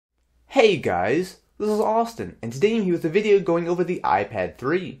Hey guys, this is Austin, and today I'm here with a video going over the iPad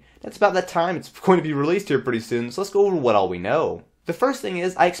 3. That's about that time, it's going to be released here pretty soon, so let's go over what all we know. The first thing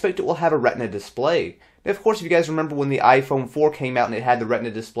is, I expect it will have a Retina display. Now of course, if you guys remember when the iPhone 4 came out and it had the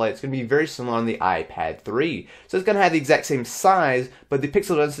Retina display, it's going to be very similar on the iPad 3. So it's going to have the exact same size, but the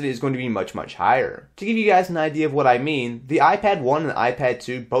pixel density is going to be much higher. To give you guys an idea of what I mean, the iPad 1 and the iPad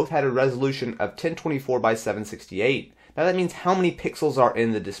 2 both had a resolution of 1024 by 768. Now that means how many pixels are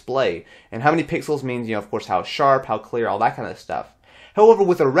in the display, and how many pixels means, of course, how sharp, how clear, all that kind of stuff. However,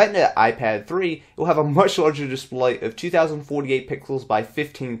 with a Retina iPad 3, it will have a much larger display of 2048 pixels by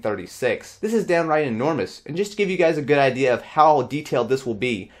 1536. This is downright enormous, and just to give you guys a good idea of how detailed this will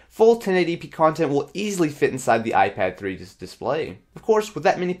be, full 1080p content will easily fit inside the iPad 3's display. Of course, with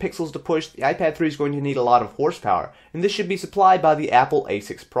that many pixels to push, the iPad 3 is going to need a lot of horsepower, and this should be supplied by the Apple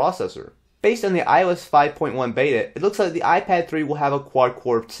A6 processor. Based on the iOS 5.1 beta, it looks like the iPad 3 will have a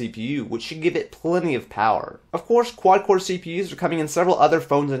quad-core CPU, which should give it plenty of power. Of course, quad-core CPUs are coming in several other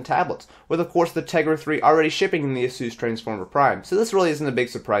phones and tablets, with of course the Tegra 3 already shipping in the Asus Transformer Prime, so this really isn't a big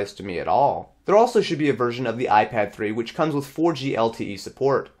surprise to me at all. There also should be a version of the iPad 3 which comes with 4G LTE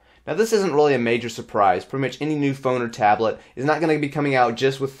support. Now this isn't really a major surprise. Pretty much any new phone or tablet is not going to be coming out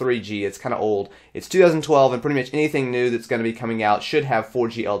just with 3G. It's kind of old. It's 2012 and pretty much anything new that's going to be coming out should have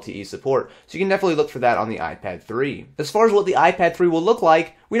 4G LTE support. So you can definitely look for that on the iPad 3. As far as what the iPad 3 will look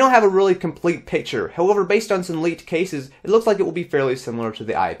like, we don't have a really complete picture. However, based on some leaked cases, it looks like it will be fairly similar to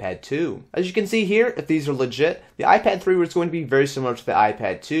the iPad 2. As you can see here, if these are legit, the iPad 3 is going to be very similar to the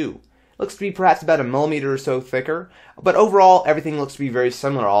iPad 2. Looks to be perhaps about a millimeter or so thicker, but overall everything looks to be very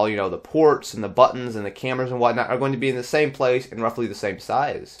similar. All, the ports and the buttons and the cameras and whatnot are going to be in the same place and roughly the same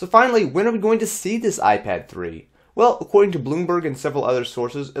size. So finally, when are we going to see this iPad 3? Well, according to Bloomberg and several other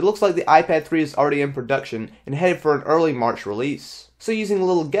sources, it looks like the iPad 3 is already in production and headed for an early March release. So using a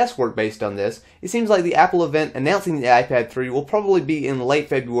little guesswork based on this, it seems like the Apple event announcing the iPad 3 will probably be in late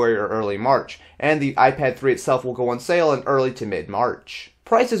February or early March, and the iPad 3 itself will go on sale in early to mid-March.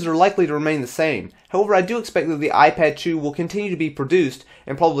 Prices are likely to remain the same. However, I do expect that the iPad 2 will continue to be produced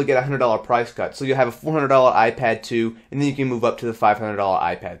and probably get a $100 price cut. So you'll have a $400 iPad 2 and then you can move up to the $500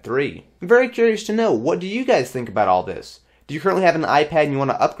 iPad 3. I'm very curious to know, what do you guys think about all this? Do you currently have an iPad and you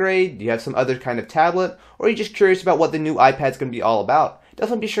want to upgrade? Do you have some other kind of tablet? Or are you just curious about what the new iPad's going to be all about?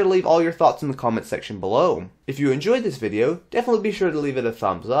 Definitely be sure to leave all your thoughts in the comment section below. If you enjoyed this video, definitely be sure to leave it a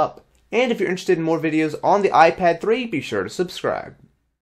thumbs up. And if you're interested in more videos on the iPad 3, be sure to subscribe.